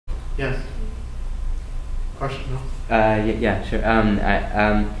Yes. Question? No? Yeah, sure.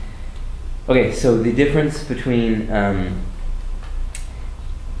 Okay, so the difference between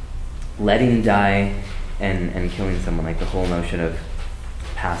letting die and killing someone, like the whole notion of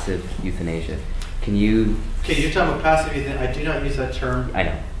passive euthanasia. Can you... Okay, you're talking about passive euthanasia. I do not use that term. I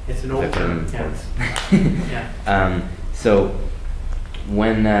know. It's an old term. Yeah. So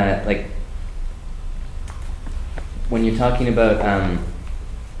when when you're talking about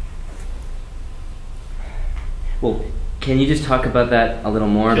well, can you just talk about that a little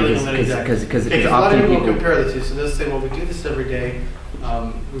more? Because a lot of people compare the two. So they'll say, well, we do this every day.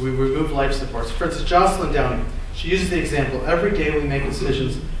 We remove life supports. For instance, Jocelyn Downing, she uses the example, every day we make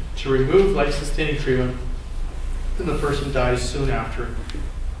decisions to remove life-sustaining treatment, and the person dies soon after.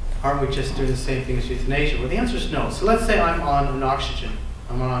 Aren't we just doing the same thing as euthanasia? Well, the answer is no. So let's say I'm on oxygen.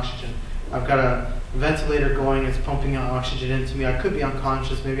 I've got a ventilator going, it's pumping out oxygen into me. I could be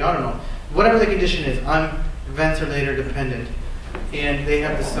unconscious, maybe, I don't know. Whatever the condition is, I'm ventilator dependent. And they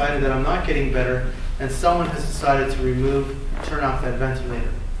have decided that I'm not getting better, and someone has decided to turn off that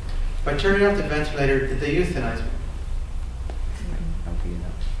ventilator. By turning off the ventilator, did they euthanize me?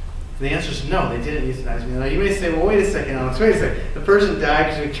 The answer is no, they didn't euthanize me. Now you may say, well, wait a second, Alex, wait a second. The person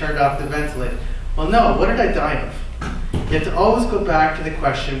died because we turned off the ventilator. Well, no, what did I die of? You have to always go back to the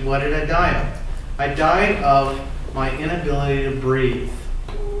question, what did I die of? I died of my inability to breathe.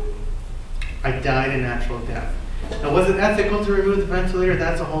 I died a natural death. Now, was it ethical to remove the ventilator?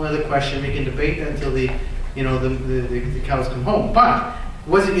 That's a whole other question. We can debate that until the cows come home. But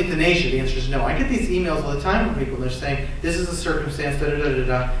was it euthanasia? The answer is no. I get these emails all the time from people, and they're saying, this is a circumstance,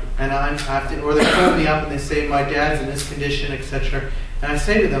 and I have to, or they call me up and they say, my dad's in this condition, etc. And I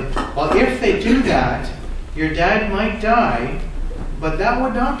say to them, well, if they do that, your dad might die, but that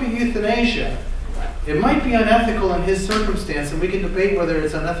would not be euthanasia. It might be unethical in his circumstance, and we can debate whether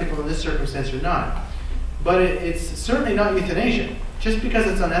it's unethical in this circumstance or not. But it's certainly not euthanasia. Just because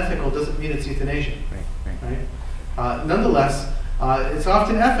it's unethical doesn't mean it's euthanasia. Right? Nonetheless, it's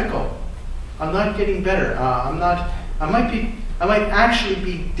often ethical. I'm not getting better. I might actually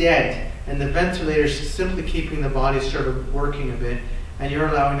be dead, and the ventilator is simply keeping the body sort of working a bit, and you're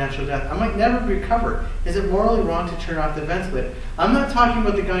allowing natural death. I might never recover. Is it morally wrong to turn off the ventilator? I'm not talking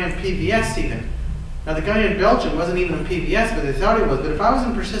about the guy in PVS even. Now, the guy in Belgium wasn't even in PVS, but they thought he was. But if I was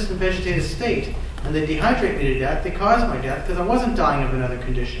in persistent vegetative state and they dehydrate me to death, they caused my death because I wasn't dying of another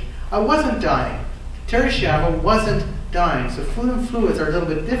condition. I wasn't dying. Terry Schiavo wasn't dying. So food and fluids are a little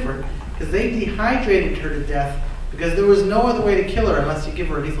bit different because they dehydrated her to death because there was no other way to kill her unless you give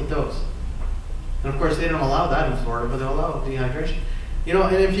her a lethal dose. And of course, they don't allow that in Florida, but they'll allow dehydration. You know,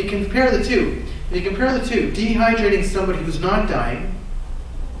 and if you compare the two, dehydrating somebody who's not dying,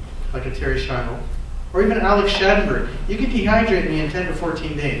 like a Terry Schiavo, or even Alex Schadenberg, you can dehydrate me in 10 to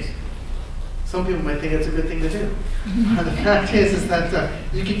 14 days. Some people might think that's a good thing to do. The fact is that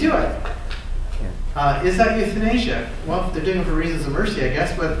you can do it. Is that euthanasia? Well, if they're doing it for reasons of mercy, I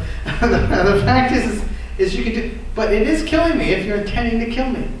guess, but the fact is you can do, but it is killing me if you're intending to kill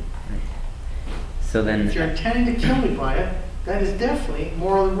me. So then, if you're intending to kill me by it, that is definitely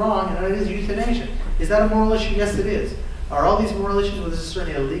morally wrong, and that is euthanasia. Is that a moral issue? Yes, it is. Are all these moral issues? Well, this is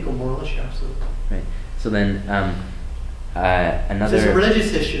certainly a legal moral issue, absolutely. Right. So then, another... So it's a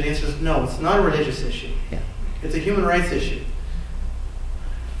religious issue. The answer is no, it's not a religious issue. Yeah. It's a human rights issue.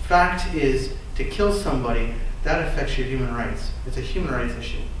 Fact is, to kill somebody, that affects your human rights. It's a human rights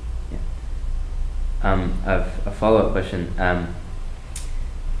issue. Yeah. A follow-up question.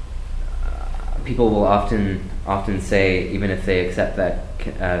 People will often say, even if they accept that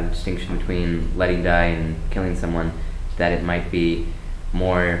distinction between letting die and killing someone, that it might be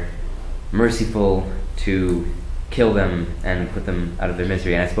more merciful to kill them and put them out of their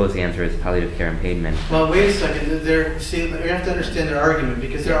misery. And I suppose the answer is palliative care and pain management. Well, wait a second. See, you have to understand their argument,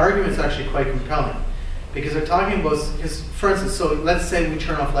 because their argument is actually quite compelling. Because they're talking about, for instance, so let's say we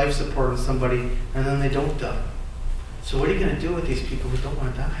turn off life support with somebody and then they don't die. So what are you going to do with these people who don't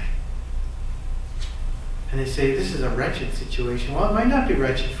want to die? And they say, this is a wretched situation. Well, it might not be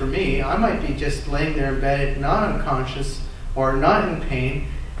wretched for me. I might be just laying there in bed, not unconscious or not in pain,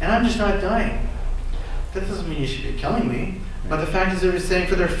 and I'm just not dying. That doesn't mean you should be killing me. But the fact is, they were saying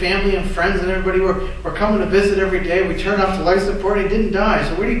for their family and friends and everybody, we're coming to visit every day. We turned off the life support, he didn't die.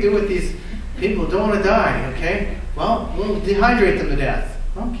 So what do you do with these people who don't want to die, okay? Well, we'll dehydrate them to death.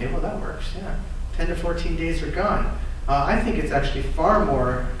 Okay, well that works, yeah. 10 to 14 days are gone. I think it's actually far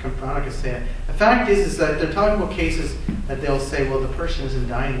more, I'm not going to say it. The fact is that they're talking about cases that they'll say, well, the person isn't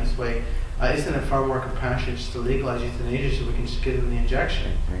dying this way. Isn't it far more compassionate just to legalize euthanasia so we can just give them the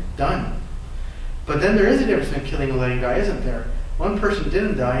injection? Done. But then there is a difference between killing and letting die, isn't there? One person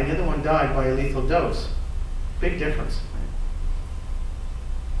didn't die, and the other one died by a lethal dose. Big difference.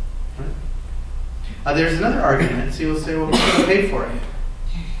 Right? There's another argument. So you'll say, well, who's going to pay for it?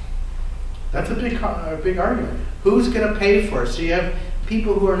 That's a big argument. Who's going to pay for it? So you have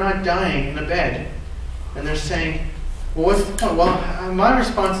people who are not dying in a bed, and they're saying, well, what's the point? Well, my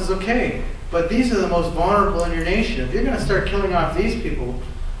response is, okay, but these are the most vulnerable in your nation. If you're going to start killing off these people,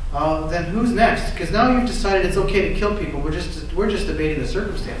 then who's next? Because now you've decided it's okay to kill people. We're just debating the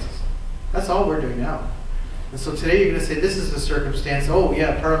circumstances. That's all we're doing now. And so today you're going to say, this is the circumstance. Oh,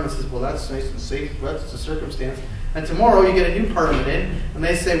 yeah, Parliament says, well, that's nice and safe. That's the circumstance. And tomorrow you get a new Parliament in, and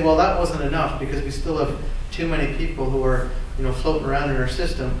they say, well, that wasn't enough because we still have too many people who are, floating around in our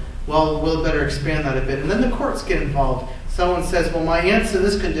system. Well, we'll better expand that a bit. And then the courts get involved. Someone says, well, my aunt's in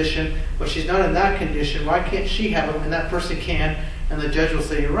this condition, but she's not in that condition. Why can't she have them and that person can? And the judge will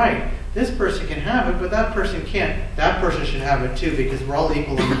say, you're right. This person can have it, but that person can't. That person should have it too because we're all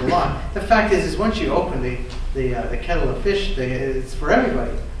equal under the law. The fact is once you open the kettle of fish, it's for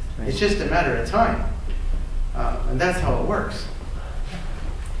everybody. Right. It's just a matter of time. And that's how it works.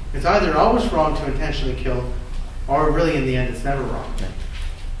 It's either always wrong to intentionally kill, or really in the end it's never wrong.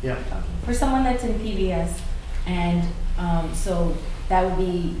 Yeah. For someone that's in PBS, and so that would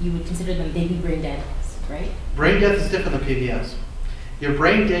be, you would consider them, they'd be brain dead, right? Brain death is different than PBS. You're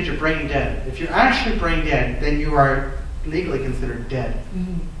brain dead, you're brain dead. If you're actually brain dead, then you are legally considered dead.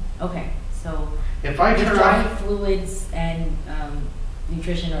 Mm-hmm. Okay, so if I turn off fluids and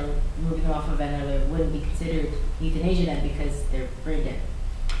nutrition or moving them off of ventilator wouldn't be considered euthanasia then because they're brain dead.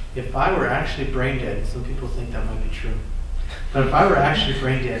 If I were actually brain dead, some people think that might be true. But if I were actually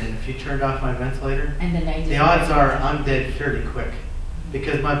brain dead and if you turned off my ventilator, and then the odds are I'm dead fairly quick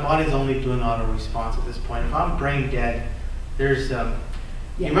because my body's only doing auto response at this point. If I'm brain dead, there's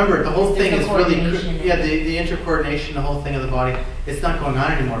you remember the whole thing is really the intercoordination, the whole thing of the body. It's not going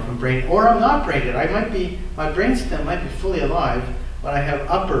on anymore from brain, or I'm not brain dead. My brain stem might be fully alive, but I have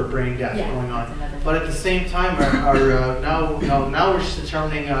upper brain death going on. But at the same time, now we're just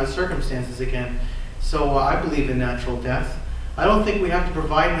determining circumstances again. So I believe in natural death. I don't think we have to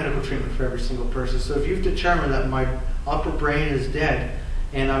provide medical treatment for every single person. So if you've determined that my upper brain is dead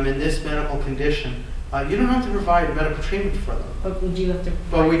and I'm in this medical condition, you don't have to provide medical treatment for them. But would you have to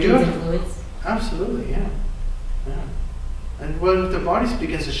provide fluids? Absolutely, yeah. And if the body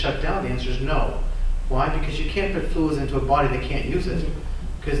begins to shut down, the answer is no. Why? Because you can't put fluids into a body that can't use it.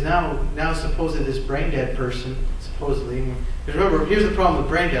 Because now supposedly this brain dead person, supposedly, because remember, here's the problem with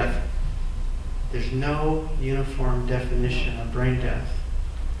brain death. There's no uniform definition of brain death.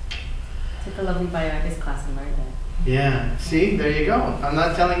 Took a lovely bioethics class and learned that. Yeah, see, there you go. I'm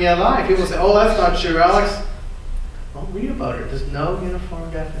not telling you a lie. People say, oh, that's not true, Alex. Well, read about it. There's no uniform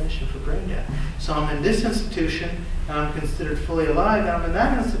definition for brain death. So I'm in this institution, and I'm considered fully alive, and I'm in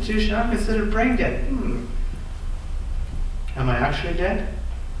that institution, I'm considered brain dead. Am I actually dead?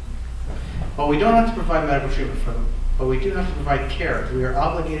 Well, we don't have to provide medical treatment for them, but we do have to provide care. We are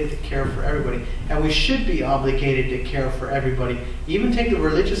obligated to care for everybody, and we should be obligated to care for everybody. Even take the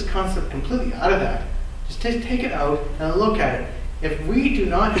religious concept completely out of that. Just take it out and look at it. If we do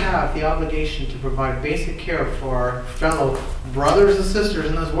not have the obligation to provide basic care for our fellow brothers and sisters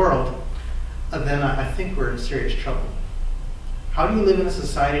in this world, then I think we're in serious trouble. How do you live in a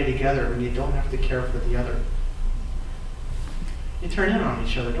society together when you don't have to care for the other? You turn in on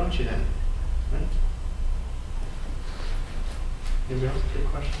each other, don't you then? Right? Anybody else have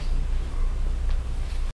questions?